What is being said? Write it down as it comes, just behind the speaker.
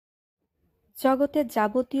জগতের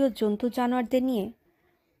যাবতীয় জন্তু জানোয়ারদের নিয়ে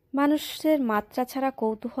মানুষের মাত্রা ছাড়া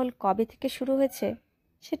কৌতূহল কবে থেকে শুরু হয়েছে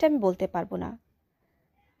সেটা আমি বলতে পারবো না।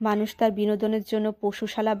 মানুষ তার বিনোদনের জন্য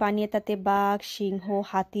পশুশালা বানিয়ে তাতে বাঘ, সিংহ,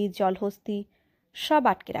 হাতি, জলহস্তি সব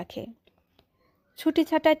আটকে রাখে। ছুটি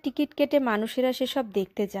ছাটায় টিকিট কেটে মানুষেরা সেসব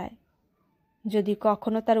দেখতে যায়। যদি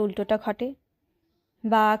কখনো তার উল্টোটা ঘটে,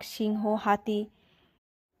 বাঘ, সিংহ, হাতি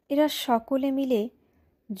এরা সকলে মিলে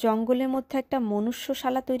জঙ্গলের মধ্যে একটা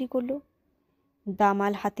মনুষ্যশালা তৈরি করলো।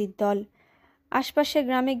 দামাল হাতির দল আশপাশের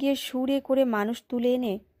গ্রামে গিয়ে সুরে করে মানুষ তুলে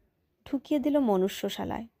এনে ঢুকিয়ে দিল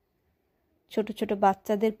মনুষ্যশালায়। ছোট ছোট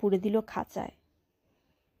বাচ্চাদের পুড়ে দিল খাঁচায়।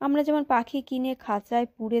 আমরা যেমন পাখি কিনে খাঁচায়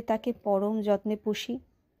পুড়ে তাকে পরম যত্নে পুষি,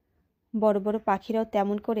 বড় বড় পাখিরাও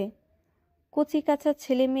তেমন করে কচি কাঁচা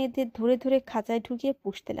ছেলে মেয়েদের ধরে ধরে খাঁচায় ঢুকিয়ে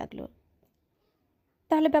পুষতে লাগলো।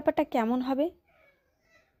 তাহলে ব্যাপারটা কেমন হবে?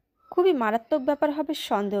 খুবই মারাত্মক ব্যাপার হবে,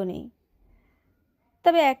 সন্দেহ নেই।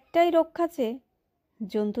 তবে একটাই রক্ষা আছে,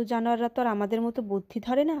 জন্তু জানোয়াররা তো আর আমাদের মতো বুদ্ধি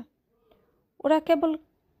ধরে না। ওরা কেবল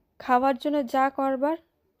খাওয়ার জন্য যা করবার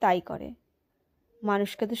তাই করে।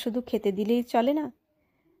 মানুষকে তো শুধু খেতে দিলেই চলে না,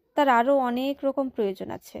 তার আরও অনেক রকম প্রয়োজন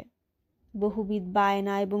আছে, বহুবিধ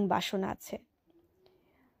বায়না এবং বাসনা আছে।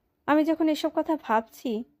 আমি যখন এসব কথা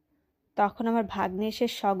ভাবছি তখন আমার ভাগ্নে এসে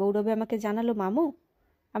সগৌরবে আমাকে জানালো, মামু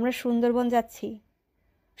আমরা সুন্দরবন যাচ্ছি,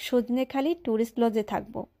 সজনেখালি ট্যুরিস্ট লজে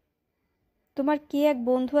থাকব। তোমার কি এক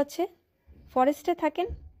বন্ধু আছে, ফরেস্টে থাকেন,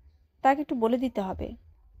 তাকে একটু বলে দিতে হবে।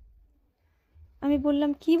 আমি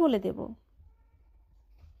বললাম, কি বলে দেব?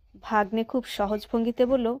 ভাগ্নে খুব সহজ ভঙ্গিতে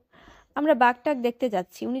বলল, আমরা বাঘটাক দেখতে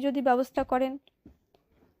যাচ্ছি, উনি যদি ব্যবস্থা করেন।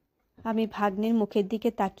 আমি ভাগ্নের মুখের দিকে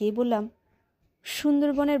তাকিয়ে বললাম,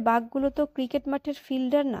 সুন্দরবনের বাঘগুলো তো ক্রিকেট মাঠের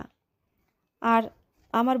ফিল্ডার না, আর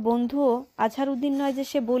আমার বন্ধুও আজহারউদ্দিন নয় যে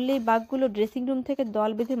সে বললেই বাঘগুলো ড্রেসিং রুম থেকে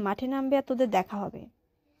দল বেঁধে মাঠে নামবে আর তোদের দেখা হবে।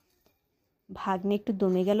 ভাগ্নে একটু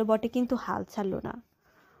দমে গেল বটে, কিন্তু হাল ছাড়ল না।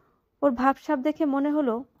 ওর ভাবসাব দেখে মনে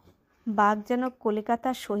হলো বাঘ যেন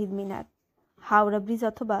কলকাতার শহীদ মিনার, হাওড়া ব্রিজ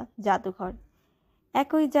অথবা জাদুঘর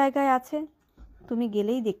একই জায়গায় আছে, তুমি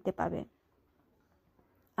গেলেই দেখতে পাবে।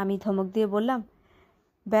 আমি ধমক দিয়ে বললাম,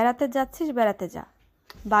 বেড়াতে যাচ্ছিস বেড়াতে যা,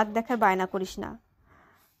 বাঘ দেখার বায়না করিস না।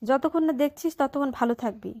 যতক্ষণ না দেখছিস ততক্ষণ ভালো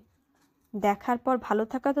থাকবি। দেখার পর ভালো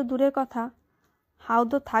থাকা তো দূরের কথা,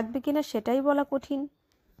 হাওদো থাকবে কিনা সেটাই বলা কঠিন।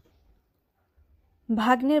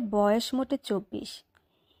 ভাগ্নের বয়স মোটে 24।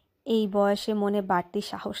 এই বয়সে মনে বাড়তি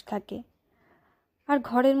সাহস থাকে, আর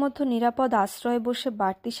ঘরের মধ্যে নিরাপদ আশ্রয়ে বসে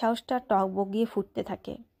বাড়তি সাহসটা টগবগিয়ে ফুটতে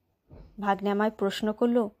থাকে। ভাগ্নে আমায় প্রশ্ন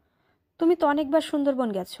করল, তুমি তো অনেকবার সুন্দরবন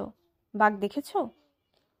গেছো, বাঘ দেখেছ?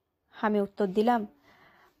 আমি উত্তর দিলাম,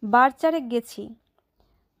 বার চারেক গেছি,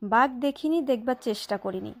 বাঘ দেখিনি, দেখবার চেষ্টা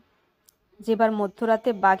করিনি। যেবার মধ্যরাতে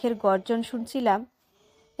বাঘের গর্জন শুনছিলাম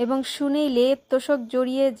এবং শুনেই লেপ তোষক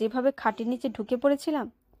জড়িয়ে যেভাবে খাটের নিচে ঢুকে পড়েছিলাম,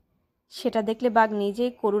 সেটা দেখলে বাঘ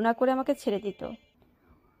নিজেই করুণা করে আমাকে ছেড়ে দিত।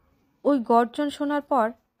 ওই গর্জন শোনার পর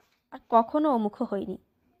আর কখনো অমুখ হইনি।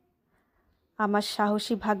 আমার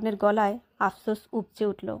সাহসী ভাগ্নের গলায় আফসোস উপচে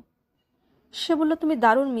উঠল। সে বলল, তুমি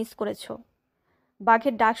দারুণ মিস করেছ,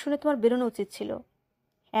 বাঘের ডাক শুনে তোমার বেরোনো উচিত ছিল।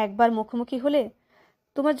 একবার মুখোমুখি হলে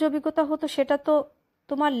তোমার যে অভিজ্ঞতা হতো সেটা তো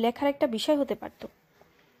তোমার লেখার একটা বিষয় হতে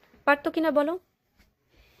পারতো কিনা বলো?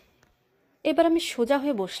 এবার আমি সোজা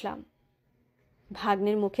হয়ে বসলাম,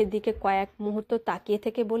 ভাগ্নের মুখের দিকে কয়েক মুহূর্ত তাকিয়ে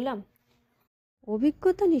থেকে বললাম,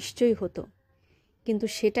 অভিজ্ঞতা নিশ্চয়ই হতো, কিন্তু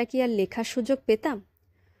সেটা কি আর লেখার সুযোগ পেতাম?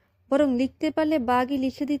 বরং লিখতে পারলে বাঘই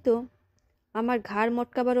লিখে দিত আমার ঘাড়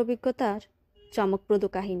মটকাবার অভিজ্ঞতার চমকপ্রদ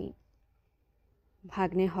কাহিনী।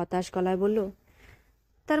 ভাগ্নে হতাশ গলায় বলল,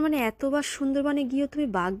 তার মানে এতবার সুন্দরবনে গিয়েও তুমি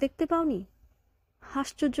বাঘ দেখতে পাওনি?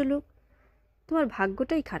 আশ্চর্য লোক, তোমার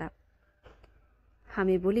ভাগ্যটাই খারাপ।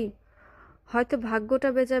 আমি বলি, হয়তো ভাগ্যটা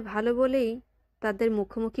বেজায় ভালো বলেই তাদের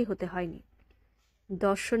মুখোমুখি হতে হয়নি।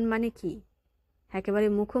 দর্শন মানে কি? একেবারে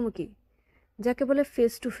মুখোমুখি, যাকে বলে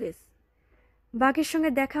ফেস টু ফেস। বাঘের সঙ্গে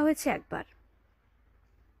দেখা হয়েছে একবার।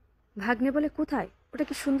 ভাগ্নে বলে, কোথায়? ওটা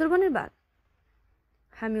কি সুন্দরবনের বাঘ?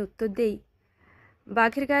 আমি উত্তর দেই,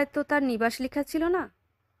 বাঘের গায়ে তো তার নিবাস লেখা ছিল না,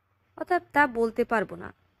 অর্থাৎ তা বলতে পারবো না।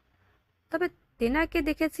 তবে তেনাকে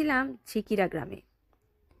দেখেছিলাম ঝিকিরা গ্রামে,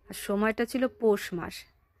 আর সময়টা ছিল পৌষ মাস।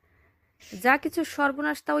 যা কিছু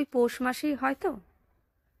সর্বনাশ তা ওই পৌষ মাসেই হয়তো।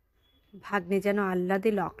 ভাগ্নে যেন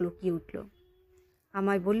আহ্লাদে লকলকিয়ে উঠল।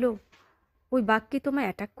 আমায় বলল, ওই বাঘ কি তোমায়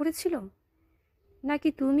অ্যাটাক করেছিল নাকি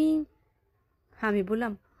তুমি? আমি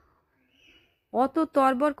বললাম, অত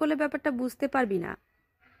তরবর করলে ব্যাপারটা বুঝতে পারবি না,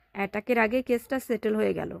 অ্যাটাকের আগে কেসটা সেটেল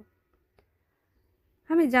হয়ে গেল।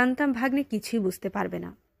 আমি জানতাম ভাগ্নে কিছুই বুঝতে পারবে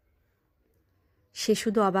না। সে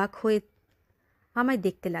শুধু অবাক হয়ে আমায়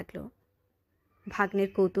দেখতে লাগলো। ভাগ্নের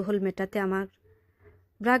কৌতূহল মেটাতে আমার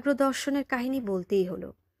ব্যাঘ্র দর্শনের কাহিনী বলতেই হলো।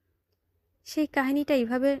 সেই কাহিনীটা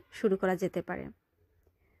এইভাবে শুরু করা যেতে পারে।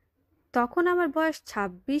 তখন আমার বয়স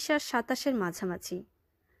 ২৬ আর ২৭-এর মাঝামাঝি।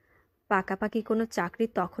 পাকাপাকি কোনো চাকরি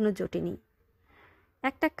তখনও জোটেনি।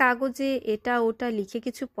 একটা কাগজে এটা ওটা লিখে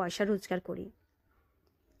কিছু পয়সা রোজগার করি।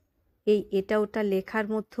 এই এটা ওটা লেখার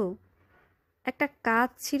মধ্যে একটা কাজ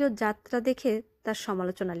ছিল যাত্রা দেখে তার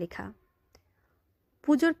সমালোচনা লেখা।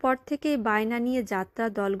 পুজোর পর থেকে বায়না নিয়ে যাত্রা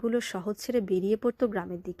দলগুলো শহর ছেড়ে বেরিয়ে পড়তো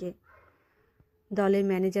গ্রামের দিকে। দলের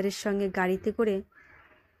ম্যানেজারের সঙ্গে গাড়িতে করে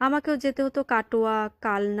আমাকেও যেতে হতো কাটোয়া,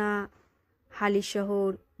 কালনা,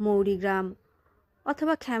 হালিশহর, মৌরিগ্রাম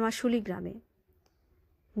অথবা ক্ষেমাশুলি গ্রামে।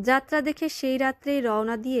 যাত্রা দেখে সেই রাত্রেই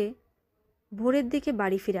রওনা দিয়ে ভোরের দিকে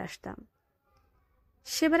বাড়ি ফিরে আসতাম।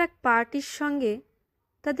 সেবার এক পার্টির সঙ্গে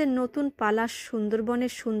তাদের নতুন পালা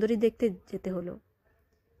সুন্দরবনের সুন্দরী দেখতে যেতে হলো।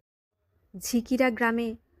 ঝিকিরা গ্রামে।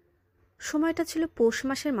 সময়টা ছিল পৌষ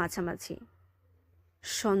মাসের মাঝামাঝি।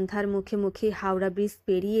 সন্ধ্যার মুখে মুখে হাওড়া ব্রিজ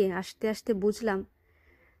পেরিয়ে আসতে আসতে বুঝলাম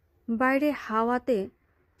বাইরে হাওয়াতে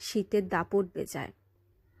শীতের দাপট বেজায়।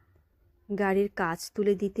 গাড়ির কাজ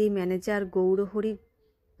তুলে দিতেই ম্যানেজার গৌরহরি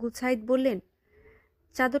গুছাইত বললেন,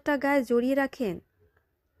 চাদরটা গায়ে জড়িয়ে রাখেন,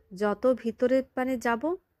 যত ভিতরে পানে যাব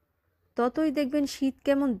ততই দেখবেন শীত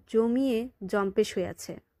কেমন জমিয়ে জম্পেশ হয়ে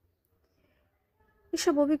আছে।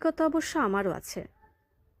 এসব অভিজ্ঞতা অবশ্য আমারও আছে।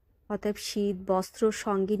 অতএব শীত বস্ত্র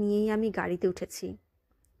সঙ্গে নিয়েই আমি গাড়িতে উঠেছি।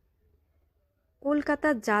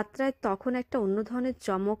 কলকাতার যাত্রায় তখন একটা অন্য ধরনের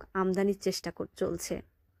চমক আমদানির চেষ্টা চলছে।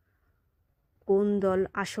 কোন দল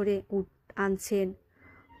আসরে আনছেন,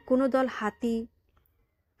 কোনো দল হাতি।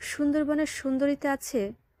 সুন্দরবনের সুন্দরীতে আছে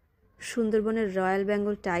সুন্দরবনের রয়্যাল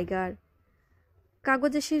বেঙ্গল টাইগার।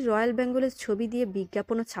 কাগজে সেই রয়্যাল বেঙ্গলের ছবি দিয়ে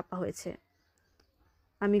বিজ্ঞাপনও ছাপা হয়েছে।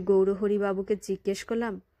 আমি গৌরহরিবাবুকে জিজ্ঞেস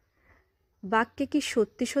করলাম, বাঘকে কি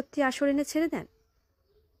সত্যি সত্যি আসর এনে ছেড়ে দেন?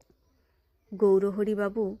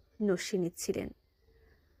 গৌরহরিবাবু নস্যি নিচ্ছিলেন।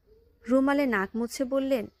 রুমালে নাক মুছে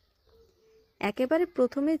বললেন, একেবারে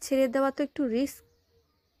প্রথমে ছেড়ে দেওয়া তো একটু রিস্ক,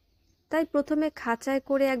 তাই প্রথমে খাঁচায়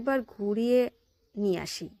করে একবার ঘুরিয়ে নিয়ে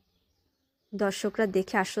আসি। দর্শকরা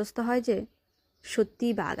দেখে আশ্বস্ত হয় যে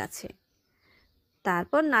সত্যিই বাঘ আছে।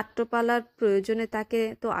 তারপর নাট্যপালার প্রয়োজনে তাকে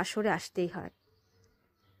তো আসরে আসতেই হয়।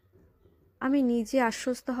 আমি নিজে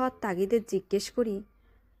আশ্বস্ত হওয়ার তাগিদে জিজ্ঞেস করি,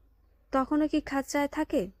 তখনও কি খাঁচায়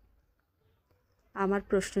থাকে? আমার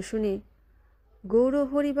প্রশ্ন শুনে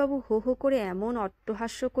গৌরহরিবাবু হো হো করে এমন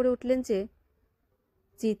অট্টহাস্য করে উঠলেন যে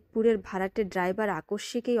চিতপুরের ভাড়াটে ড্রাইভার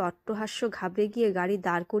আকস্মিক এই অট্টহাস্য ঘাবড়ে গিয়ে গাড়ি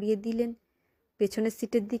দাঁড় করিয়ে দিলেন, পেছনের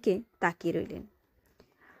সিটের দিকে তাকিয়ে রইলেন।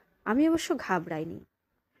 আমি অবশ্য ঘাবড়াইনি।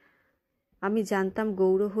 আমি জানতাম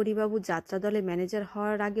গৌরহরিবাবু যাত্রা দলে ম্যানেজার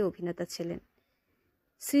হওয়ার আগে অভিনেতা ছিলেন।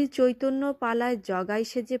 শ্রী চৈতন্য পালায় জগাই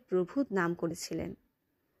সেজে প্রভূত নাম করেছিলেন।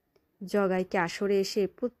 জগাইকে আসরে এসে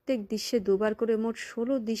প্রত্যেক দৃশ্যে দুবার করে মোট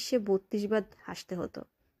 16 দৃশ্যে 32 বার হাসতে হতো।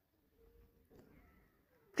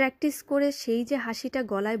 প্র্যাকটিস করে সেই যে হাসিটা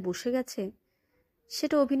গলায় বসে গেছে,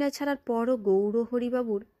 সেটা অভিনয় ছাড়ার পরও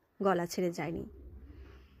গৌরহরিবাবুর গলা ছেড়ে যায়নি।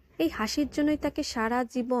 এই হাসির জন্যই তাকে সারা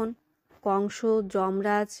জীবন কংস,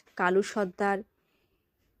 যমরাজ, কালু সর্দার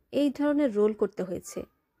এই ধরনের রোল করতে হয়েছে।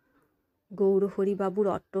 গৌরহরিবাবুর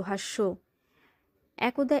অট্টহাস্য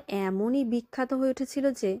একদা এমনই বিখ্যাত হয়ে উঠেছিল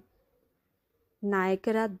যে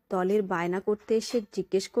নায়কেরা দলের বায়না করতে এসে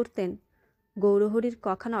জিজ্ঞেস করতেন, গৌরহরির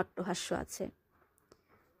কখানা অট্টহাস্য আছে?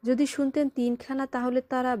 যদি শুনতেন 3খানা, তাহলে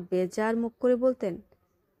তারা বেজার মুখ করে বলতেন,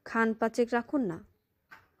 খান 5 রাখুন না।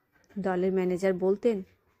 দলের ম্যানেজার বলতেন,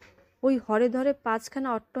 ওই হরে ধরে 5খানা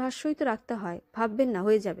অট্টহাস্যই তো রাখতে হয়, ভাববেন না,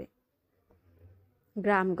 হয়ে যাবে।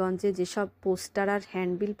 গ্রামগঞ্জে যেসব পোস্টার আর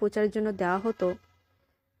হ্যান্ডবিল প্রচারের জন্য দেওয়া হতো,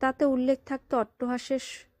 তাতে উল্লেখ থাকতো অট্টহাস্যের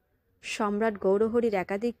সম্রাট গৌরহরির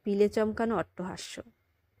একাধিক পিলে চমকানো অট্টহাস্য।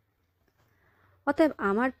 অতএব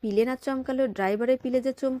আমার পিলে না চমকালেও ড্রাইভারের পিলে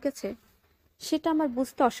যে চমকেছে, সেটা আমার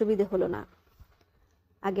বুঝতে অসুবিধে হলো না।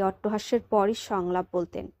 আগে অট্টহাস্যের পরই সংলাপ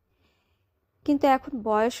বলতেন, কিন্তু এখন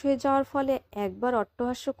বয়স হয়ে যাওয়ার ফলে একবার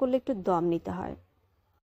অট্টহাস্য করলে একটু দম নিতে হয়।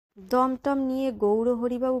 দমটম নিয়ে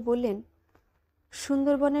গৌরহরিবাবু বললেন,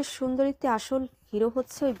 সুন্দরবনের সুন্দরীতে আসল হিরো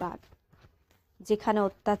হচ্ছে ওই বাঘ। যেখানে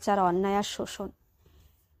অত্যাচার, অন্যায় আর শোষণ,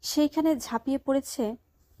 সেইখানে ঝাঁপিয়ে পড়েছে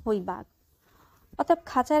ওই বাঘ। অতএব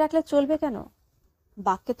খাঁচায় রাখলে চলবে কেন?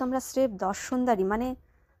 বাঘকে তো আমরা স্রেফ দর্শনদারি মানে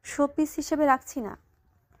শোপিস হিসেবে রাখছি না,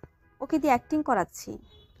 ওকে দিয়ে অ্যাক্টিং করাচ্ছি।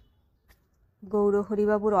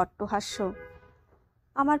 গৌরহরিবাবুর অট্টহাস্য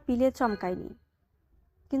আমার পিলে চমকায়নি,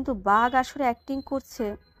 কিন্তু বাঘ আসরে অ্যাক্টিং করছে,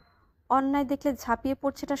 অন্যায় দেখলে ঝাঁপিয়ে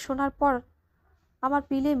পড়ছেটা শোনার পর আমার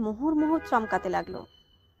পিলে মুহুর্মুহু চমকাতে লাগলো।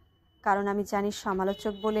 কারণ আমি জানি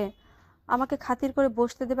সমালোচক বলে আমাকে খাতির করে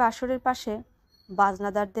বসতে দেবে আসরের পাশে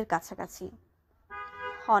বাজনাদারদের কাছাকাছি।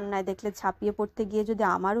 অন্যায় দেখলে ঝাঁপিয়ে পড়তে গিয়ে যদি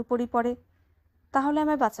আমার উপরই পড়ে, তাহলে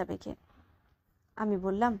আমায় বাঁচাবে কে? আমি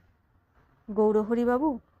বললাম, গৌরহরিবাবু,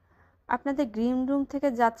 আপনাদের গ্রিন রুম থেকে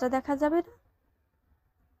যাত্রা দেখা যাবে না?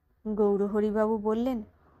 গৌরহরিবাবু বললেন,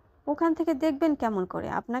 ওখান থেকে দেখবেন কেমন করে,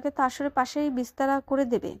 আপনাকে তো আসরের পাশেই বিস্তারা করে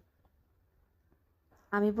দেবে।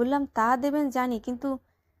 আমি বললাম, তা দেবেন জানি, কিন্তু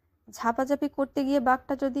ঝাপাঝাপি করতে গিয়ে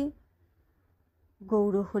বাঘটা যদি।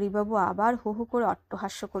 গৌরহরিবাবু আবার হো হো করে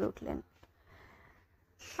অট্টহাস্য করে উঠলেন।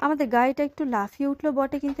 আমাদের গাড়িটা একটু লাফিয়ে উঠল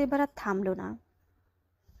বটে, কিন্তু এবার আর থামল না।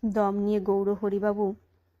 দম নিয়ে গৌরহরিবাবু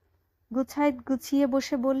গুছিয়ে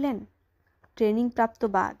বসে বললেন, ট্রেনিং প্রাপ্ত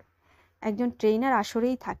বাঘ, একজন ট্রেনার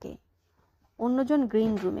আসরেই থাকে, অন্যজন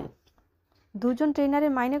গ্রিন রুমে। দুজন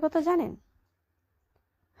ট্রেনারের মাইনে কত জানেন?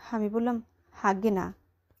 আমি বললাম, হাগ্গে না।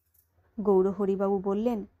 গৌরহরিবাবু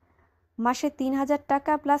বললেন, মাসে 3,000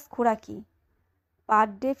 টাকা প্লাস খোরাকি, পার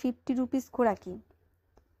ডে 50 রুপিস খোরাকি।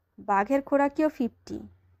 বাঘের খোরাকিও 50,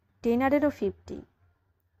 ট্রেনারেরও 50।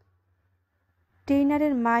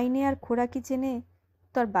 ট্রেনারের মাইনে আর খোরাকি চেনে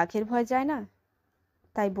তো আর বাঘের ভয় যায় না।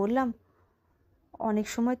 তাই বললাম, অনেক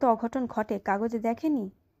সময় তো অঘটন ঘটে, কাগজে দেখেনি?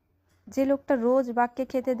 যে লোকটা রোজ বাঘকে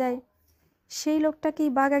খেতে দেয়, সেই লোকটাকেই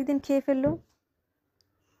বাঘ একদিন খেয়ে ফেলল।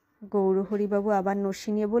 গৌরহরিবাবু আবার নসি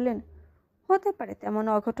নিয়ে বললেন, হতে পারে, তেমন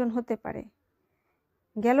অঘটন হতে পারে।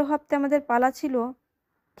 গেল হপ্তাহে আমাদের পালা ছিল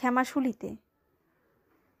ক্ষেমাশুলিতে।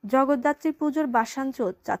 জগদ্ধাত্রী পুজোর বাসান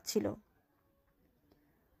যাচ্ছিল।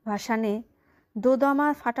 ভাসানে দোদমা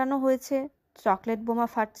ফাটানো হয়েছে, চকলেট বোমা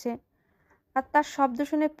ফাটছে, আর তার শব্দ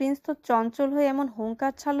শুনে প্রিন্স তো চঞ্চল হয়ে এমন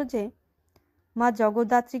হুঙ্কার ছাড়ল যে মা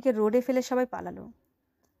জগদ্ধাত্রীকে রোডে ফেলে সবাই পালালো।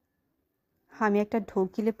 আমি একটা ঢোক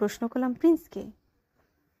গিলে প্রশ্ন করলাম, প্রিন্সকে?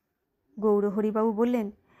 গৌরহরিবাবু বললেন,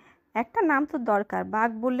 একটা নাম তো দরকার, বাঘ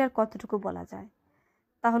বললে আর কতটুকু বলা যায়?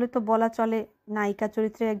 তাহলে তো বলা চলে নায়িকা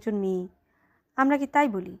চরিত্রের একজন মেয়ে। আমরা কি তাই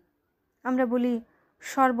বলি? আমরা বলি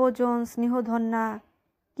সর্বজন, স্নেহধন্যা,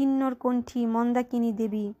 কিন্নর কণ্ঠী, মন্দাকিনী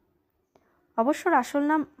দেবী। অবশ্য আসল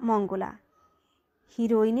নাম মঙ্গলা।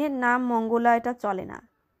 হিরোইনের নাম মঙ্গলা, এটা চলে না,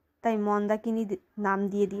 তাই মন্দাকিনী নাম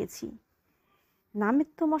দিয়েছি। নামের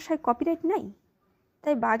তো মশাই কপিরাইট নাই,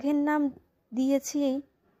 তাই বাঘের নাম দিয়েছি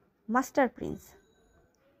মাস্টার প্রিন্স।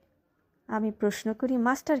 আমি প্রশ্ন করি,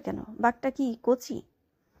 মাস্টার কেন? বাঘটা কি কচি?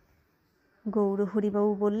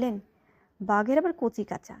 গৌরহরিবাবু বললেন, বাঘের আবার কচি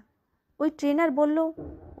কাঁচা? ওই ট্রেনার বলল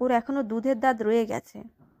ওর এখনো দুধের দাঁত রয়ে গেছে,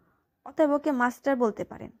 অতএব ওকে মাস্টার বলতে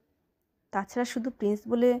পারেন। তাছাড়া শুধু প্রিন্স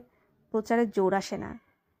বলে প্রচারের জোর আসে না,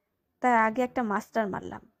 তাই আগে একটা মাস্টার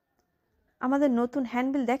মারলাম। আমাদের নতুন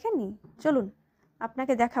হ্যান্ডবিল দেখেননি? চলুন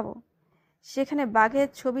আপনাকে দেখাবো। সেখানে বাঘের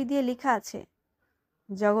ছবি দিয়ে লেখা আছে,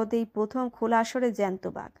 জগতেই প্রথম খোলা আসরে জ্যান্ত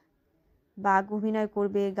বাঘ। বাঘ অভিনয়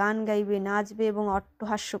করবে, গান গাইবে, নাচবে এবং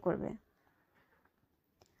অট্টহাস্য করবে।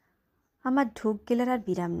 আমার ঢোক গেলার আর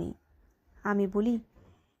বিরাম নেই। আমি বলি,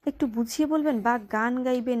 একটু বুঝিয়ে বলবেন, বাঘ গান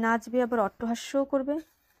গাইবে, নাচবে, আবার অট্টহাস্যও করবে?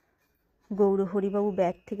 গৌরহরিবাবু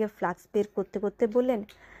ব্যাগ থেকে ফ্লাক্স বের করতে করতে বললেন,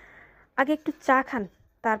 আগে একটু চা খান,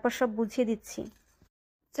 তারপর সব বুঝিয়ে দিচ্ছি।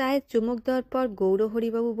 চায়ের চুমুক দেওয়ার পর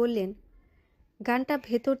গৌরহরিবাবু বললেন, গানটা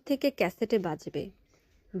ভেতর থেকে ক্যাসেটে বাজবে।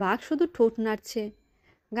 বাঘ শুধু ঠোঁট নাড়ছে।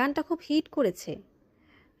 গানটা খুব হিট করেছে।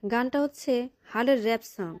 গানটা হচ্ছে হালের র্যাপ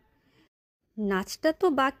সং। নাচটা তো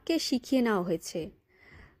বাঘকে শিখিয়ে নেওয়া হয়েছে।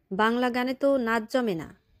 বাংলা গানে তো নাচ জমে না,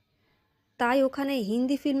 তাই ওখানে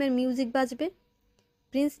হিন্দি ফিল্মের মিউজিক বাজবে।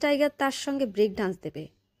 প্রিন্স টাইগার তার সঙ্গে ব্রেক ডান্স দেবে।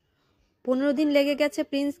 15 দিন লেগে গেছে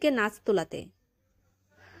প্রিন্সকে নাচ তোলাতে।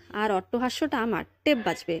 আর অট্টহাস্যটা আমার, টেপ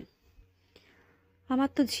বাজবে। আমার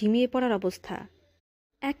তো ঝিমিয়ে পড়ার অবস্থা।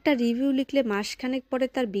 একটা রিভিউ লিখলে মাসখানেক পরে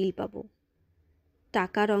তার বিল পাবো।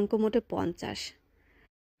 টাকার অঙ্ক মোটে 50।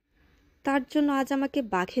 তার জন্য আজ আমাকে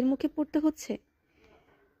বাঘের মুখে পড়তে হচ্ছে।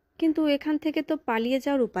 কিন্তু এখান থেকে তো পালিয়ে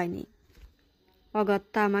যাওয়ার উপায় নেই।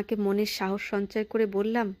 অগত্যা আমাকে মনের সাহস সঞ্চয় করে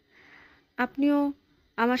বললাম, আপনিও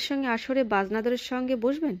আমার সঙ্গে আসরে বাজনাদরের সঙ্গে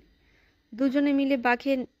বসবেন? দুজনে মিলে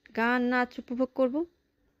বাঘের গান নাচ উপভোগ করব।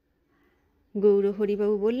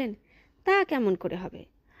 গৌরহরিবাবু বললেন, তা কেমন করে হবে?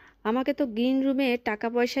 আমাকে তো গ্রিন রুমে টাকা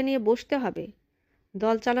পয়সা নিয়ে বসতে হবে।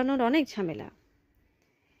 দল চালানোর অনেক ঝামেলা।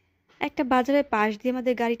 একটা বাজারের পাশ দিয়ে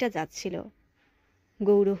আমাদের গাড়িটা যাচ্ছিল।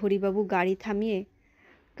 গৌরহরিবাবু গাড়ি থামিয়ে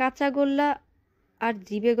কাঁচাগোল্লা আর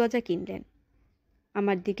জিবে গজা কিনলেন।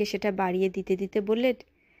 আমার দিকে সেটা বাড়িয়ে দিতে দিতে বললেন,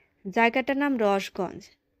 জায়গাটার নাম রসগঞ্জ।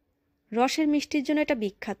 রসের মিষ্টির জন্য এটা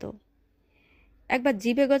বিখ্যাত। একবার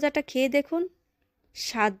জিবে গজাটা খেয়ে দেখুন,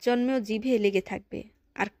 7 জন্মেও জিভে লেগে থাকবে।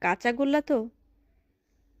 আর কাঁচাগোল্লা তো।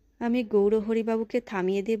 আমি গৌরহরিবাবুকে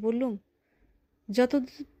থামিয়ে দিয়ে বললুম,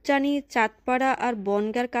 যতদূর জানি চাঁদপাড়া আর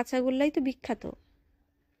বনগাঁর কাঁচাগোল্লাই তো বিখ্যাত।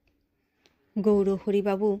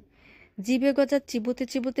 গৌরহরিবাবু জিবে গজা চিবোতে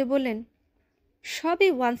চিবোতে বললেন, সবই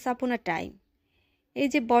ওয়ান্স আপন আ টাইম। এই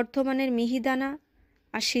যে বর্ধমানের মিহিদানা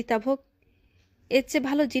আর সীতাভোগ, এর চেয়ে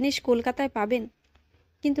ভালো জিনিস কলকাতায় পাবেন?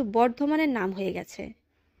 কিন্তু বর্ধমানের নাম হয়ে গেছে,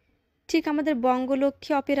 ঠিক আমাদের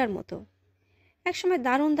বঙ্গলক্ষ্মী অপেরার মতো। একসময়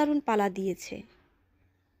দারুণ দারুণ পালা দিয়েছে।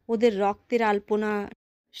 ওদের রক্তের আলপনা,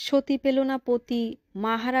 সতী পেল না পতি,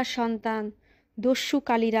 মাহারা সন্তান, দস্যু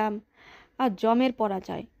কালিরাম আর জমের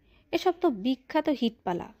পরাজয়, এসব তো বিখ্যাত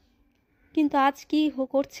হিটপালা। কিন্তু আজ কি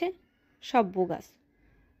করছে? সব বোগাস।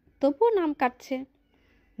 তবুও নাম কাটছে।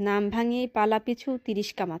 নাম ভাঙিয়ে পালা পিছু 30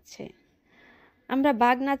 কামাচ্ছে। আমরা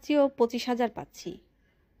বাঘ নাচিয়েও 25,000 পাচ্ছি।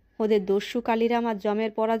 ওদের দস্যু কালিরাম আর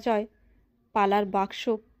জমের পরাজয় পালার বাক্স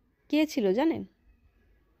কে ছিল জানেন?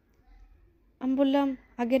 আমি বললাম,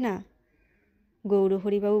 আগে না।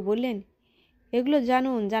 গৌরহরিবাবু বললেন, এগুলো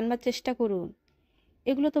জানুন, জানবার চেষ্টা করুন।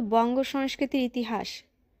 এগুলো তো বঙ্গ সংস্কৃতির ইতিহাস।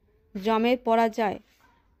 জমের পরাজয়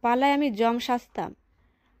পালায় আমি জম সাজতাম।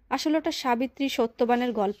 আসলে ওটা সাবিত্রী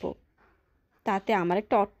সত্যবানের গল্প। তাতে আমার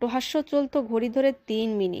একটা অট্টহাস্য চলতো ঘড়ি ধরে 3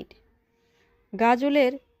 মিনিট।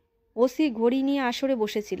 গাজলের ওসি ঘড়ি নিয়ে আসরে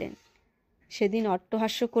বসেছিলেন। সেদিন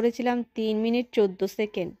অট্টহাস্য করেছিলাম 3 মিনিট 14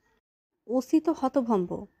 সেকেন্ড। ওসি তো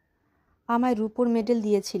হতভম্ব, আমায় রূপোর মেডেল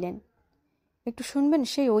দিয়েছিলেন। একটু শুনবেন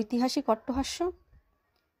সেই ঐতিহাসিক অট্টহাস্য?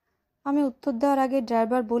 আমি উত্তর দেওয়ার আগে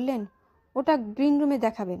ড্রাইভার বললেন, ওটা গ্রিন রুমে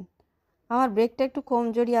দেখাবেন। আমার ব্রেকটা একটু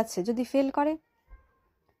কমজোরি আছে, যদি ফেল করে।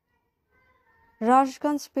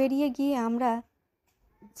 রসগঞ্জ পেরিয়ে গিয়ে আমরা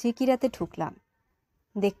ঝিকিরাতে ঢুকলাম।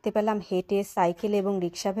 দেখতে পেলাম হেঁটে, সাইকেল এবং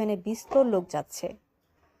রিক্সা ভ্যানে বিস্তর লোক যাচ্ছে।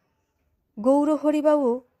 গৌরহরিবাবু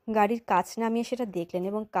গাড়ির কাছ নামিয়ে সেটা দেখলেন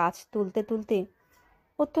এবং কাছ তুলতে তুলতে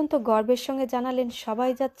অত্যন্ত গর্বের সঙ্গে জানালেন,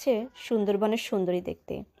 সবাই যাচ্ছে সুন্দরবনের সুন্দরী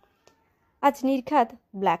দেখতে। আজ নির্ঘাত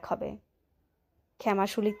ব্ল্যাক হবে।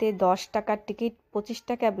 ক্ষেমাশুলিতে 10 টাকার টিকিট 25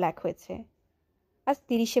 টাকায় ব্ল্যাক হয়েছে। আজ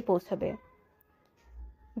 30-এ পৌঁছাবে।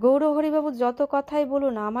 গৌরহরিবাবু যত কথাই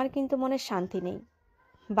বলুন, আমার কিন্তু মনে শান্তি নেই।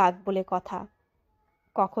 বাঘ বলে কথা,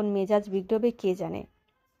 কখন মেজাজ বিগড়বে কে জানে।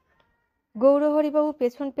 গৌরহরিবাবু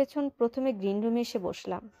পেছন পেছন প্রথমে গ্রিন রুমে এসে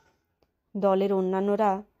বসলাম। দলের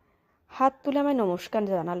অন্যান্যরা হাত তুলে আমায় নমস্কার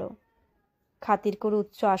জানালো। খাতির করে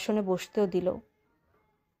উচ্চ আসনে বসতেও দিল।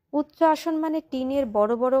 উচ্চ আসন মানে টিনের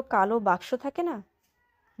বড় বড় কালো বাক্স থাকে না,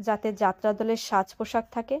 যাতে যাত্রা দলের সাজ পোশাক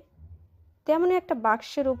থাকে, তেমনি একটা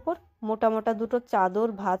বাক্সের উপর মোটা মোটা দুটো চাদর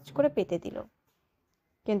ভাঁজ করে পেতে দিল।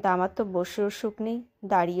 কিন্তু আমার তো বসেও সুখ নেই,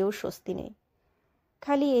 দাঁড়িয়েও স্বস্তি নেই।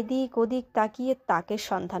 খালি এদিক ওদিক তাকিয়ে তাকের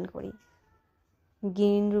সন্ধান করি।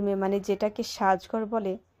 গ্রিন রুমে মানে যেটাকে সাজঘর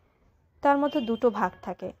বলে, তার মধ্যে দুটো ভাগ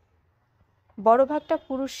থাকে। বড় ভাগটা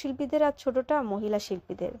পুরুষ শিল্পীদের আর ছোটটা মহিলা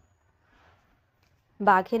শিল্পীদের।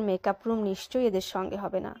 বাঘের মেকআপ রুম নিশ্চয়ই এদের সঙ্গে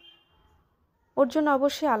হবে না, ওর জন্য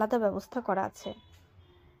অবশ্যই আলাদা ব্যবস্থা করা আছে।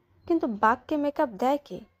 কিন্তু বাঘকে মেকআপ দেয়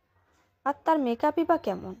কে? আর তার মেকআপই বা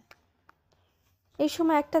কেমন? এই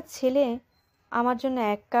সময় একটা ছেলে আমার জন্য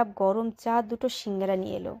 1 কাপ গরম চা, 2টো সিঙ্গারা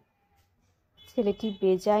নিয়ে এলো। ছেলেটি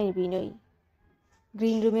বেজায় বিনয়ী।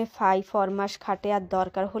 গ্রিন রুমে ফরমাস খাটে আর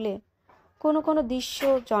দরকার হলে কোনো কোনো দৃশ্য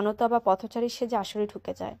জনতা বা পথচারী সেজে আসরে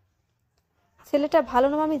ঢুকে যায়। ছেলেটা ভালো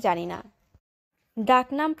নাম আমি জানি না,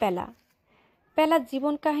 ডাকনাম পেলা। পেলার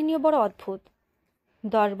জীবন কাহিনীও বড় অদ্ভুত।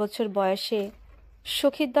 10 বছর বয়সে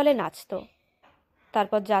সখীর দলে নাচত।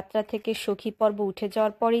 তারপর যাত্রা থেকে সখী পর্ব উঠে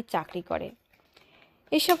যাওয়ার পরেই চাকরি করে।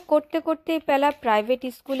 এসব করতে করতে পেলা প্রাইভেট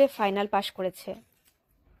স্কুলে ফাইনাল পাশ করেছে।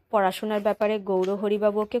 পড়াশোনার ব্যাপারে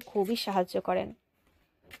গৌরহরিবাবু ওকে খুবই সাহায্য করেন।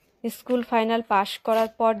 স্কুল ফাইনাল পাশ করার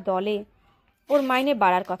পর দলে ওর মাইনে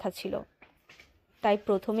বাড়ার কথা ছিল। তাই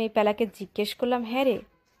প্রথমেই পেলাকে জিজ্ঞেস করলাম, হ্যাঁ রে,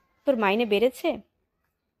 তোর মাইনে বেড়েছে?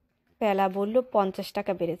 পেলা বলল, 50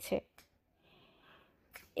 টাকা বেড়েছে।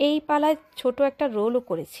 এই পালায় ছোট একটা রোলও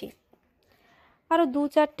করেছি। আরও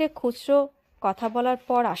 2-4টে খুচরো কথা বলার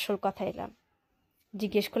পর আসল কথা এলাম।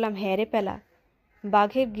 জিজ্ঞেস করলাম, হ্যাঁ রে পেলা,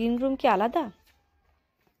 বাঘের গ্রিন রুম কি আলাদা?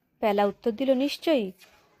 পেলা উত্তর দিল, নিশ্চয়ই,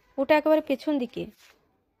 ওটা একেবারে পেছন দিকে,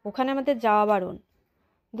 ওখানে আমাদের যাওয়া বারণ।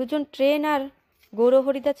 2জন ট্রেন আর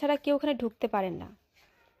গৌরহরিদা ছাড়া কেউ ওখানে ঢুকতে পারেন না।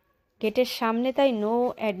 গেটের সামনে তাই নো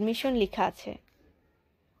অ্যাডমিশন লেখা আছে।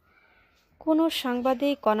 কোনো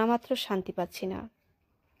সাংবাদিক কণামাত্র শান্তি পাচ্ছি না।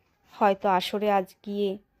 হয়তো আসরে আজ গিয়ে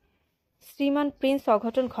শ্রীমান প্রিন্স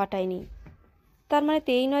অঘটন ঘটায়নি, তার মানে তো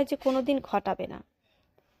এই নয় যে কোনো দিন ঘটাবে না।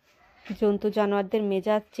 জন্তু জানোয়ারদের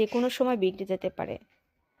মেজাজ যে কোনো সময় বিগড়ে যেতে পারে,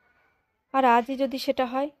 আর আজই যদি সেটা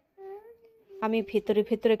হয়। আমি ভেতরে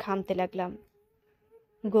ভেতরে ঘামতে লাগলাম।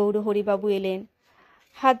 গৌরহরিবাবু এলেন,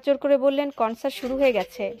 হাত জোর করে বললেন, কনসার্ট শুরু হয়ে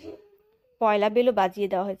গেছে, পয়লা বেলও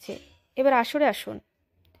বাজিয়ে দেওয়া হয়েছে, এবার আসরে আসুন।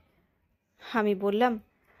 আমি বললাম,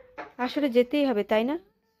 আসরে যেতেই হবে তাই না?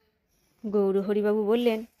 গৌরহরিবাবু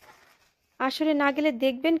বললেন, আসরে না গেলে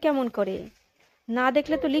দেখবেন কেমন করে? না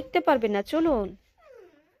দেখলে তো লিখতে পারবেন না, চলুন।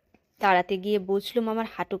 তাড়াতে গিয়ে বুঝলুম আমার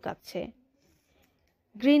হাঁটু কাঁপছে।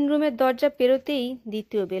 গ্রিন রুমের দরজা পেরোতেই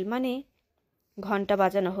দ্বিতীয় বেল, মানে ঘন্টা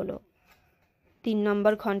বাজানো হলো। 3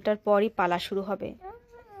 নম্বর ঘন্টার পরই পালা শুরু হবে।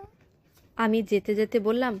 আমি যেতে যেতে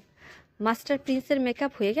বললাম, মাস্টার প্রিন্সের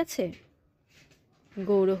মেকআপ হয়ে গেছে?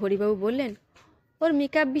 গৌরহরিবাবু বললেন, ওর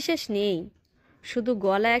মেকআপ বিশেষ নেই, শুধু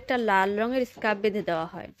গলায় একটা লাল রঙের স্কার্ফ বেঁধে দেওয়া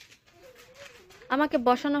হয়। আমাকে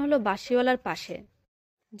বসানো হলো বাঁশিওয়ালার পাশে।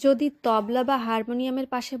 যদি তবলা বা হারমোনিয়ামের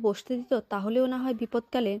পাশে বসতে দিত তাহলেও না হয়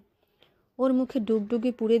বিপদকালে ওর মুখে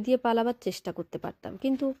ডুগডুগি পুড়ে দিয়ে পালাবার চেষ্টা করতে পারতাম,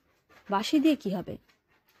 কিন্তু বাঁশি দিয়ে কি হবে?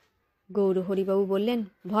 গৌরহরিবাবু বললেন,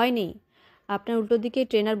 ভয় নেই, আপনার উল্টো দিকে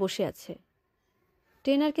ট্রেনার বসে আছে।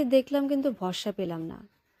 ট্রেনারকে দেখলাম কিন্তু ভরসা পেলাম না।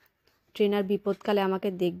 ট্রেনার বিপদকালে আমাকে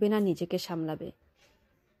দেখবে না, নিজেকে সামলাবে।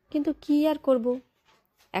 কিন্তু কি আর করব,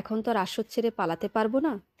 এখন তো আর আসর ছেড়ে পালাতে পারবো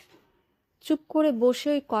না। চুপ করে বসে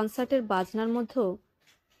ওই কনসার্টের বাজনার মধ্যেও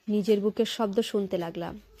নিজের বুকের শব্দ শুনতে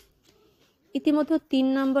লাগলাম। ইতিমধ্যে 3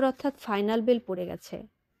 নম্বর অর্থাৎ ফাইনাল বেল পড়ে গেছে।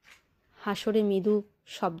 হাসরে মৃদু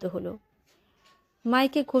শব্দ হলো।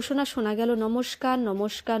 মাইকে ঘোষণা শোনা গেল, নমস্কার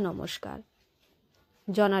নমস্কার নমস্কার।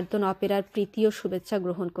 জনার্দন অপেরার প্রীতি ও শুভেচ্ছা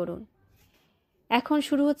গ্রহণ করুন। এখন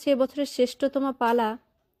শুরু হচ্ছে এবছরের শ্রেষ্ঠতম পালা,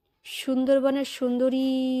 সুন্দরবনের সুন্দরী।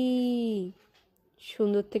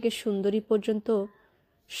 সুন্দর থেকে সুন্দরী পর্যন্ত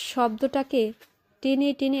শব্দটাকে টেনে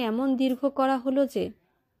টেনে এমন দীর্ঘ করা হলো যে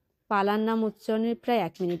পালার নাম উচ্চারণের প্রায়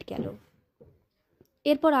 1 মিনিট গেল।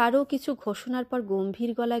 এরপর আরও কিছু ঘোষণার পর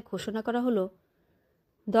গম্ভীর গলায় ঘোষণা করা হলো,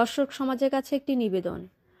 দর্শক সমাজের কাছে একটি নিবেদন।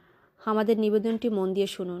 আমাদের নিবেদনটি মন দিয়ে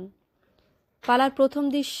শুনুন। পালার প্রথম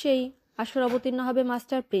দৃশ্যেই আসর অবতীর্ণ হবে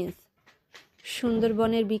মাস্টার প্রিন্স,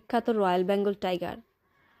 সুন্দরবনের বিখ্যাত রয়্যাল বেঙ্গল টাইগার।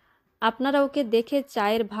 আপনারা ওকে দেখে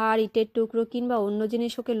চায়ের ভাঁড়, ইটের টুকরো কিংবা অন্য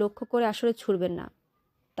জিনিস ওকে লক্ষ্য করে আসরে ছুড়বেন না,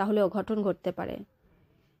 তাহলে অঘটন ঘটতে পারে।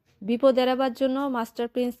 বিপদ এড়াবার জন্য মাস্টার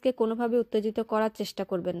প্রিন্সকে কোনোভাবে উত্তেজিত করার চেষ্টা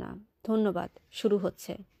করবেন না। ধন্যবাদ, শুরু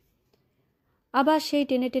হচ্ছে। আবার সেই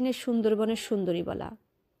টেনে টেনে সুন্দরবনের সুন্দরী বলা।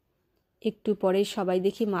 একটু পরেই সবাই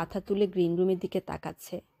দেখি মাথা তুলে গ্রিন রুমের দিকে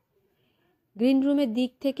তাকাচ্ছে। গ্রিন রুমের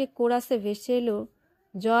দিক থেকে কোরাসে ভেসে এলো,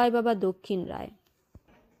 জয় বাবা দক্ষিণ রায়।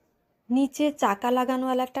 নিচে চাকা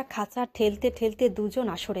লাগানোওয়ালা একটা খাঁচা ঠেলতে ঠেলতে 2 জন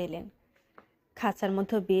আসরে এলেন। খাঁচার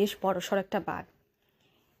মধ্যে বেশ বড়সড় একটা বাঘ।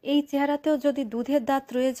 এই চেহারাতেও যদি দুধের দাঁত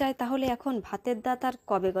রয়ে যায় তাহলে এখন ভাতের দাঁত আর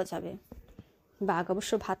কবে গজাবে? বাঘ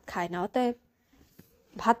অবশ্য ভাত খায় না, অতএব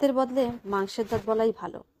ভাতের বদলে মাংসের দাঁত বলাই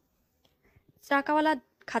ভালো। চাকাওয়ালা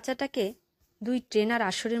খাঁচাটাকে 2 ট্রেনার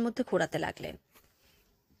আসরের মধ্যে ঘোরাতে লাগলেন,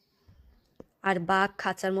 আর বাঘ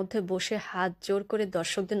খাঁচার মধ্যে বসে হাত জোর করে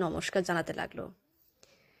দর্শকদের নমস্কার জানাতে লাগলো।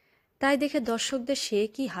 তাই দেখে দর্শকদের সে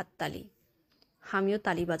কি হাততালি, আমিও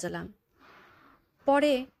তালি বাজালাম।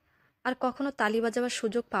 পরে আর কখনো তালি বাজাবার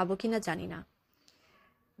সুযোগ পাবো কিনা জানি না।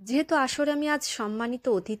 যেহেতু আসরে আমি আজ সম্মানিত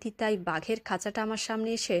অতিথি, তাই বাঘের খাঁচাটা আমার সামনে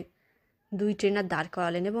এসে 2 ট্রেনার দাঁড়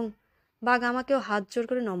করালেন এবং বাঘ আমাকেও হাত জোর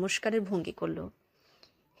করে নমস্কারের ভঙ্গি করলো।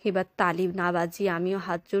 এবার তালি না বাজিয়ে আমিও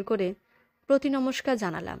হাত জোর করে প্রতি নমস্কার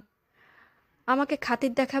জানালাম। আমাকে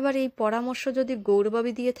খাতির দেখাবার এই পরামর্শ যদি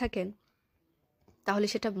গৌরবাবী দিয়ে থাকেন তাহলে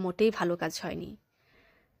সেটা মোটেই ভালো কাজ হয়নি।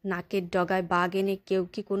 নাকের ডগায় বাঘ এনে কেউ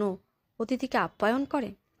কি কোনো অতিথিকে আপ্যায়ন করে?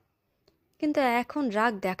 কিন্তু এখন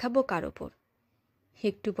রাগ দেখাবো কার ওপর?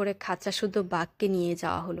 একটু পরে খাঁচা শুদ্ধ বাঘকে নিয়ে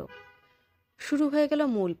যাওয়া হলো। শুরু হয়ে গেল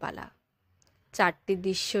মূল পালা। 4টি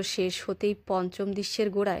দৃশ্য শেষ হতেই 5ম দৃশ্যের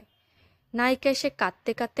গোড়ায় নায়িকা এসে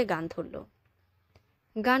কাঁদতে কাঁদতে গান ধরল।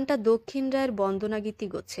 গানটা দক্ষিণ রায়ের বন্দনাগীতি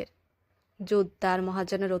গোছের। জোরদার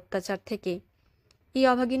মহাজনের অত্যাচার থেকে এই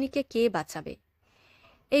অভাগিনীকে কে বাঁচাবে?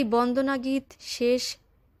 এই বন্দনাগীত শেষ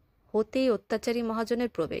হতেই অত্যাচারী মহাজনের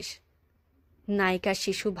প্রবেশ। নায়িকার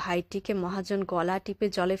শিশু ভাইটিকে মহাজন গলা টিপে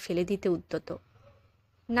জলে ফেলে দিতে উদ্যত।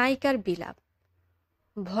 নায়িকার বিলাপ।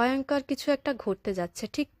 ভয়ঙ্কর কিছু একটা ঘটতে যাচ্ছে।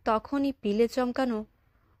 ঠিক তখনই পিলে চমকানো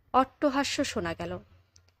অট্টহাস্য শোনা গেল।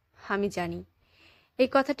 আমি জানি এই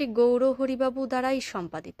কথাটি গৌরহরিবাবু দ্বারাই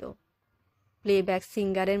সম্পাদিত। প্লেব্যাক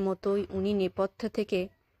সিঙ্গারের মতোই উনি নেপথ্য থেকে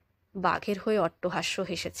বাঘের হয়ে অট্টহাস্য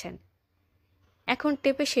হেসেছেন। এখন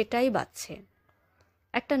টেপে সেটাই বাজছে।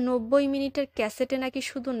 একটা 90 মিনিটের ক্যাসেটে নাকি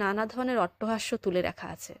শুধু নানা ধরনের অট্টহাস্য তুলে রাখা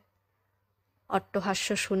আছে। অট্টহাস্য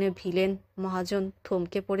শুনে ভিলেন মহাজন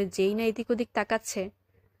থমকে পড়ে যেই না এদিক ওদিক তাকাচ্ছে,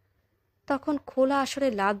 তখন খোলা আসরে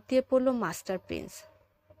লাফ দিয়ে পড়ল মাস্টার প্রিন্স।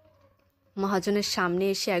 মহাজনের সামনে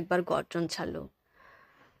এসে একবার গর্জন ছাড়ল,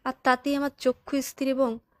 আর তাতেই আমার চক্ষু স্থির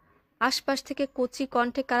এবং আশপাশ থেকে কচি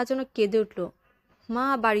কণ্ঠে কারা যেন কেঁদে উঠল, মা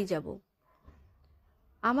বাড়ি যাব।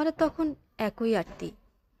 আমারও তখন একই আরতি।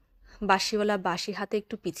 বাঁশিওয়ালা বাঁশি হাতে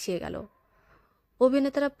একটু পিছিয়ে গেল।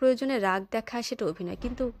 অভিনেতারা প্রয়োজনে রাগ দেখায়, সেটা অভিনয়,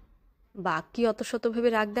 কিন্তু বাঘ কি অত শত ভেবে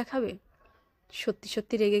রাগ দেখাবে? সত্যি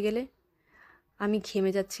সত্যি রেগে গেলে? আমি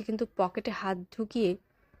ঘেমে যাচ্ছি, কিন্তু পকেটে হাত ঢুকিয়ে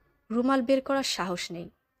রুমাল বের করার সাহস নেই।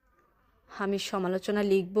 আমি সমালোচনা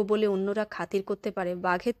লিখব বলে অন্যরা খাতির করতে পারে,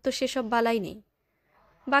 বাঘের তো সেসব বালাই নেই।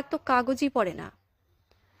 বাঘ তো কাগজই পড়ে না।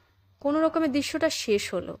 কোনো রকমে দৃশ্যটা শেষ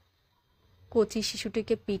হলো। কচি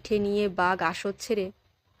শিশুটিকে পিঠে নিয়ে বাঘ আসর ছেড়ে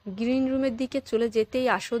গ্রিন রুমের দিকে চলে যেতেই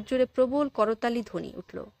আসর জুড়ে প্রবল করতালি ধ্বনি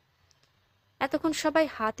উঠল। এতক্ষণ সবাই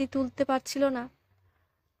হাতই তুলতে পারছিল না।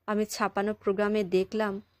 আমি ছাপানো প্রোগ্রামে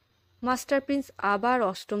দেখলাম মাস্টার প্রিন্স আবার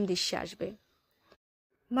অষ্টম দৃশ্যে আসবে।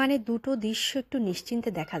 মানে দুটো দৃশ্য একটু নিশ্চিন্তে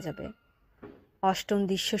দেখা যাবে। অষ্টম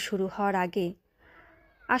দৃশ্য শুরু হওয়ার আগে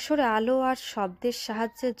আসরে আলো আর শব্দের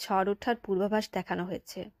সাহায্যে ঝড় ওঠার পূর্বাভাস দেখানো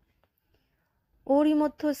হয়েছে। ওরই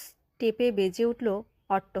মধ্যে স্টেপে বেজে উঠল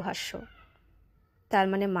অট্টহাস্য। তার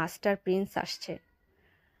মানে মাস্টার প্রিন্স আসছে।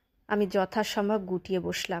 আমি যথাসম্ভব গুটিয়ে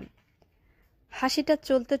বসলাম। হাসিটা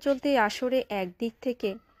চলতে চলতেই আসরে একদিক থেকে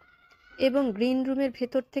এবং গ্রিন রুমের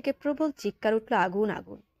ভেতর থেকে প্রবল চিৎকার উঠল, আগুন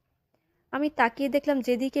আগুন। আমি তাকিয়ে দেখলাম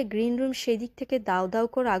যেদিকে গ্রিন রুম সেই দিক থেকে দাউ দাউ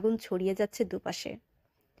করে আগুন ছড়িয়ে যাচ্ছে দুপাশে।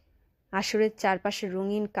 আসরের চারপাশে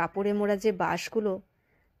রঙিন কাপড়ে মোড়া যে বাঁশগুলো,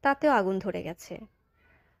 তাতেও আগুন ধরে গেছে।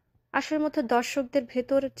 আসরের মধ্যে দর্শকদের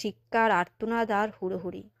ভেতর চিৎকার, আর্তনাদ আর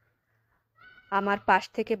হুড়োহুড়ি। আমার পাশ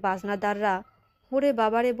থেকে বাজনাদাররা ওরে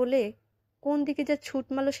বাবারে বলে কোন দিকে যে ছুট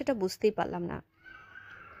মারল সেটা বুঝতেই পারলাম না।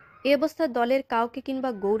 এ অবস্থায় দলের কাউকে কিংবা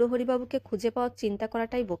গৌরহরিবাবুকে খুঁজে পাওয়ার চিন্তা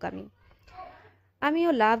করাটাই বোকামি।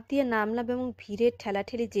 আমিও লাফ দিয়ে নামলাম এবং ভিড়ের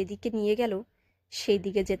ঠেলাঠেলি যেদিকে নিয়ে গেল সেই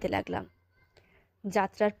দিকে যেতে লাগলাম।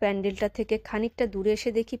 যাত্রার প্যান্ডেলটা থেকে খানিকটা দূরে এসে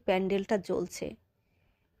দেখি প্যান্ডেলটা জ্বলছে।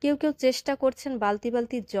 কেউ কেউ চেষ্টা করছেন বালতি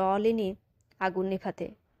বালতি জল এনে আগুন নেভাতে।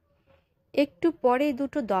 একটু পরেই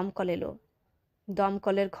দুটো দমকল এলো।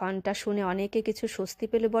 দমকলের ঘণ্টা শুনে অনেকে কিছু স্বস্তি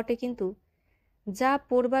পেল বটে, কিন্তু যা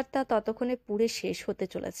পড়বার তা ততক্ষণে পুড়ে শেষ হতে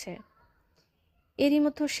চলেছে। এরই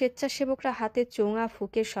মধ্যে স্বেচ্ছাসেবকরা হাতে চোঙা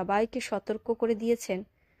ফুঁকে সবাইকে সতর্ক করে দিয়েছেন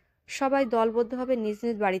সবাই দলবদ্ধভাবে নিজ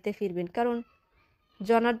নিজ বাড়িতে ফিরবেন, কারণ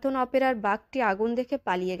জনার্দন অপেরার বাঘটি আগুন দেখে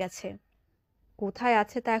পালিয়ে গেছে। কোথায়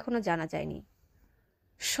আছে তা এখনো জানা যায়নি।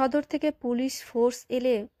 সদর থেকে পুলিশ ফোর্স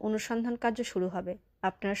এলে অনুসন্ধান কার্য শুরু হবে।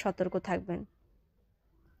 আপনারা সতর্ক থাকবেন।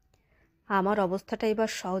 আমার অবস্থাটা এবার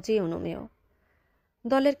সহজেই অনুমেয়।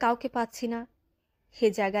 দলের কাউকে পাচ্ছি না। হে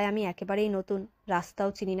জায়গায় আমি একেবারেই নতুন, রাস্তাও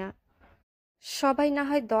চিনি না। সবাই না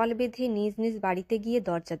হয় দল বেঁধে নিজ নিজ বাড়িতে গিয়ে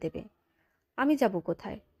দরজা দেবে, আমি যাব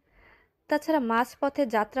কোথায়? তাছাড়া মাঝপথে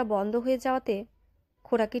যাত্রা বন্ধ হয়ে যাওয়াতে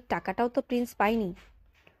খোরাকির টাকাটাও তো প্রিন্স পায়নি।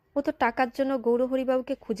 ও তো টাকার জন্য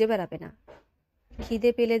গৌরহরিবাবুকে খুঁজে বেড়াবে না।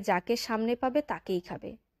 খিদে পেলে যাকে সামনে পাবে তাকেই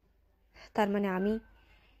খাবে। তার মানে আমি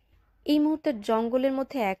এই মুহূর্তে জঙ্গলের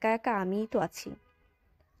মধ্যে একা একা আমিই তো আছি।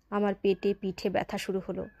 আমার পেটে পিঠে ব্যথা শুরু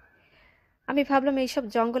হলো। আমি ভাবলাম এইসব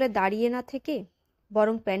জঙ্গলে দাঁড়িয়ে না থেকে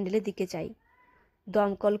বরং প্যান্ডেলের দিকে যাই।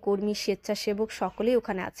 দমকল কর্মী, স্বেচ্ছাসেবক সকলেই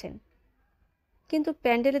ওখানে আছেন। কিন্তু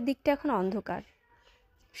প্যান্ডেলের দিকটা এখন অন্ধকার।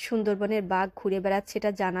 সুন্দরবনের বাঘ ঘুরে বেড়াচ্ছে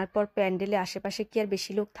এটা জানার পর প্যান্ডেলে আশেপাশে কি আর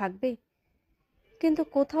বেশি লোক থাকবে? কিন্তু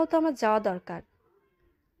কোথাও তো আমার যাওয়া দরকার।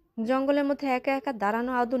 জঙ্গলের মধ্যে একা একা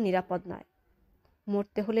দাঁড়ানো আদৌ নিরাপদ নয়।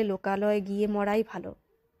 মরতে হলে লোকালয়ে গিয়ে মরাই ভালো।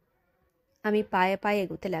 আমি পায়ে পায়ে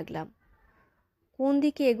এগোতে লাগলাম। কোন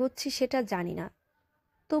দিকে এগোচ্ছি সেটা জানি না,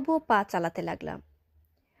 তবুও পা চালাতে লাগলাম।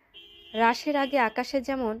 রাসের আগে আকাশে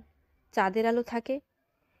যেমন চাঁদের আলো থাকে,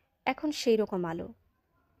 এখন সেই রকম আলো।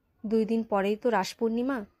 2 দিন পরেই তো রাস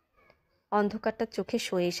পূর্ণিমা। অন্ধকারটা চোখে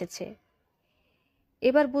সয়ে এসেছে।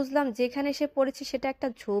 এবার বুঝলাম যেখানে এসে পড়েছি সেটা একটা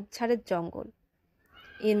ঝোপঝাড়ের জঙ্গল।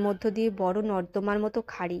 এর মধ্য দিয়ে বড় নর্দমার মতো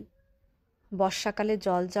খাড়ি। বর্ষাকালে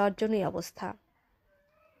জল যাওয়ার জন্য এই অবস্থা।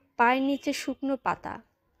 পায়ের নিচে শুকনো পাতা,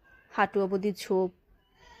 হাঁটু অবধি ঝোপ,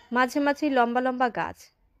 মাঝে মাঝেই লম্বা লম্বা গাছ।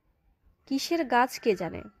 কিসের গাছ কে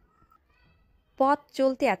জানে। পথ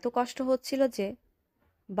চলতে এত কষ্ট হচ্ছিল যে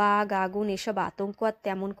বাঘ, আগুন এসব আতঙ্ক আর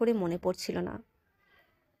তেমন করে মনে পড়ছিল না।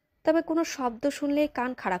 তবে কোনো শব্দ শুনলেই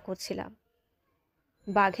কান খাড়া করছিলাম।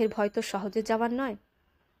 বাঘের ভয় তো সহজে যাওয়ার নয়,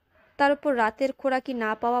 তার উপর রাতের খোরাকি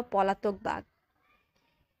না পাওয়া পলাতক বাঘ।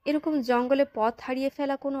 এরকম জঙ্গলে পথ হারিয়ে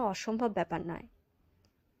ফেলা কোনো অসম্ভব ব্যাপার নয়।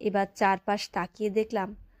 এবার চারপাশ তাকিয়ে দেখলাম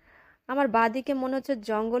আমার বাঁদিকে মনে হচ্ছে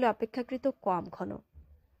জঙ্গলে অপেক্ষাকৃত কম ঘন।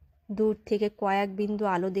 দূর থেকে কয়েক বিন্দু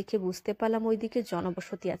আলো দেখে বুঝতে পারলাম ওইদিকে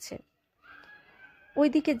জনবসতি আছে।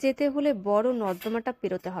 ওইদিকে যেতে হলে বড় নর্দমাটা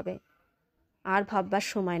পেরোতে হবে। আর ভাববার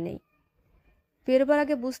সময় নেই। পেরোবার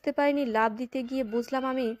আগে বুঝতে পারিনি, লাফ দিতে গিয়ে বুঝলাম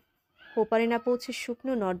আমি ওপারে না পৌঁছে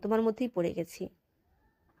শুকনো নর্দমার মধ্যেই পড়ে গেছি।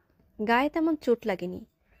 গায়ে তেমন চোট লাগেনি,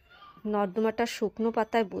 নর্দমাটা শুকনো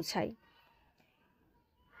পাতায় বোঝাই।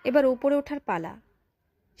 এবার উপরে ওঠার পালা।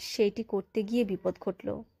 সেইটি করতে গিয়ে বিপদ ঘটল।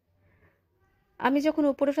 আমি যখন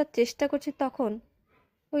উপরে ওঠার চেষ্টা করছি তখন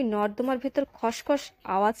ওই নর্দমার ভেতর খসখস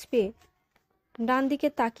আওয়াজ পেয়ে ডান দিকে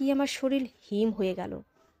তাকিয়ে আমার শরীর হিম হয়ে গেল।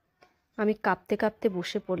 আমি কাঁপতে কাঁপতে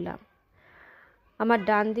বসে পড়লাম। আমার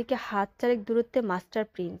ডান দিকে হাত চারেক দূরত্বে মাস্টার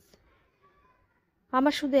প্রিন্স।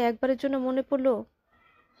 আমার শুধু একবারের জন্য মনে পড়ল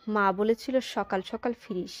মা বলেছিল সকাল সকাল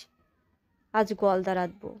ফিরিস, আজ গলদা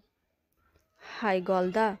রাঁধব। হাই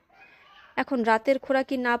গলদা, এখন রাতের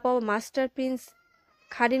খোরাকি না পাওয়া মাস্টার প্রিন্স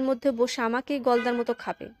খাড়ির মধ্যে বসে আমাকেই গলদার মতো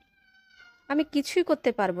খাবে। আমি কিছুই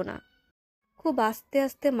করতে পারবো না। খুব আস্তে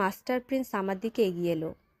আস্তে মাস্টার প্রিন্স আমার দিকে এগিয়ে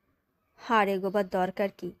এলো। হার এগোবার দরকার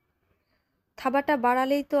কি, থাবাটা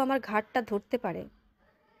বাড়ালেই তো আমার ঘাটটা ধরতে পারে।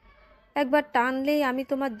 একবার টানলেই আমি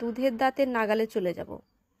তোমার দুধের দাঁতের নাগালে চলে যাব।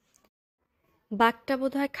 বাঘটা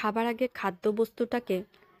বোধহয় খাবার আগে খাদ্যবস্তুটাকে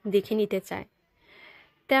দেখে নিতে চায়।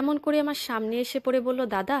 তেমন করে আমার সামনে এসে পড়ে বলল,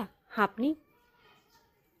 দাদা আপনি?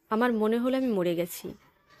 আমার মনে হলো আমি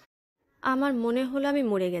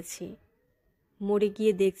মরে গেছি। মরে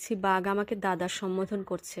গিয়ে দেখছি বাঘ আমাকে দাদার সম্বোধন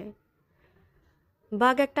করছে।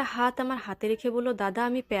 বাঘ একটা হাত আমার হাতে রেখে বলল, দাদা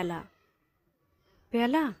আমি প্যালা।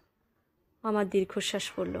 প্যালা? আমার দীর্ঘশ্বাস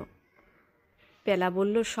পড়ল। প্যালা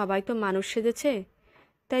বলল, সবাই তো মানুষ সেজেছে,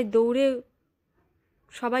 তাই দৌড়ে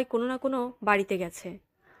সবাই কোনো না কোনো বাড়িতে গেছে।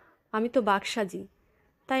 আমি তো বাঘ সাজি,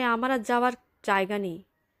 তাই আমার আর যাওয়ার জায়গা নেই।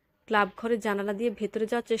 ক্লাব ঘরের জানালা দিয়ে ভেতরে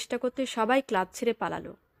যাওয়ার চেষ্টা করতে সবাই ক্লাব ছেড়ে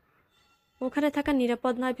পালালো। ওখানে থাকা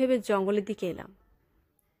নিরাপদ নয় ভেবে জঙ্গলের দিকে এলাম।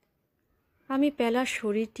 আমি প্যালার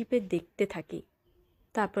শরীর টিপে দেখতে থাকি।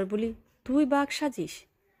 তারপর বলি, তুই বাঘ সাজিস?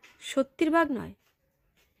 সত্যির বাঘ নয়?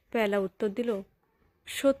 প্যালা উত্তর দিল,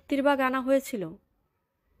 সত্যির বাঘ আনা হয়েছিল,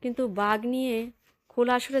 কিন্তু বাঘ নিয়ে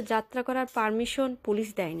খোলা আসরে যাত্রা করার পারমিশন পুলিশ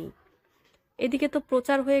দেয়নি। এদিকে তো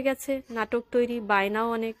প্রচার হয়ে গেছে, নাটক তৈরি, বায়নাও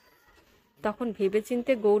অনেক। তখন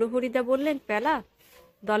ভেবেচিন্তে গৌরহরিদা বললেন, প্যালা,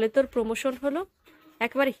 দলে তোর প্রমোশন হলো,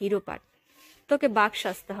 একেবারে হিরো পার্ট। তোকে বাঘ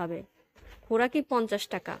সাজতে হবে। খোরাকি 50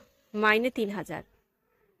 টাকা, মাইনে 3000।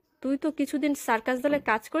 তুই তো কিছুদিন সার্কাস দলে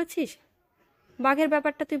কাজ করেছিস, বাঘের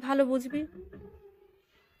ব্যাপারটা তুই ভালো বুঝবি।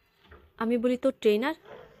 আমি বলি, তোর ট্রেনার?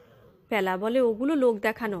 প্যালা বলে, ওগুলো লোক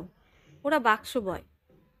দেখানো, ওরা বাক্স বয়,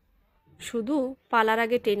 শুধু পালার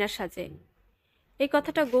আগে ট্রেনার সাজে। এই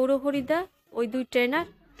কথাটা গৌরহরিদা, ওই 2 ট্রেনার,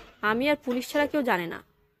 আমি আর পুলিশ ছাড়া কেউ জানে না।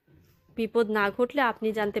 বিপদ না ঘটলে আপনি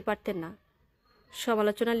জানতে পারতেন না।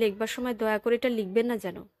 সমালোচনা লিখবার সময় দয়া করে এটা লিখবেন না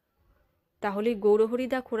যেন, তাহলেই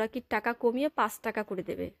গৌরহরিদা খোরাকির টাকা কমিয়ে 5 টাকা করে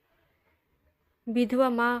দেবে। বিধবা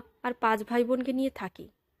মা আর 5 ভাই বোনকে নিয়ে থাকি,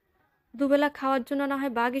 দুবেলা খাওয়ার জন্য না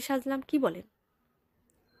হয় বাঘই সাজলাম, কি বলেন?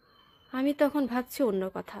 আমি তখন ভাবছি অন্য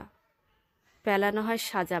কথা। প্যালা না হয়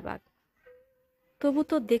সাজা বাঘ, তবু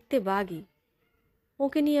তো দেখতে বাঘই।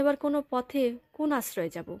 ওকে নিয়ে এবার কোনো পথে কোন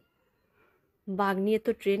আশ্রয়ে যাব? বাঘ নিয়ে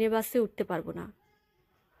তো ট্রেনে বাসে উঠতে পারবো না।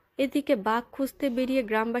 এদিকে বাঘ খুঁজতে বেরিয়ে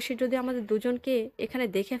গ্রামবাসী যদি আমাদের দুজনকে এখানে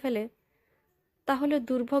দেখে ফেলে, তাহলে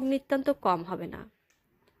দুর্ভোগ নিতান্ত কম হবে না।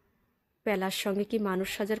 প্যালার সঙ্গে কি মানুষ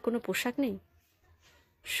সাজার কোনো পোশাক নেই?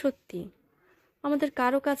 সত্যি আমাদের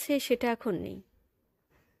কারো কাছে সেটা এখন নেই।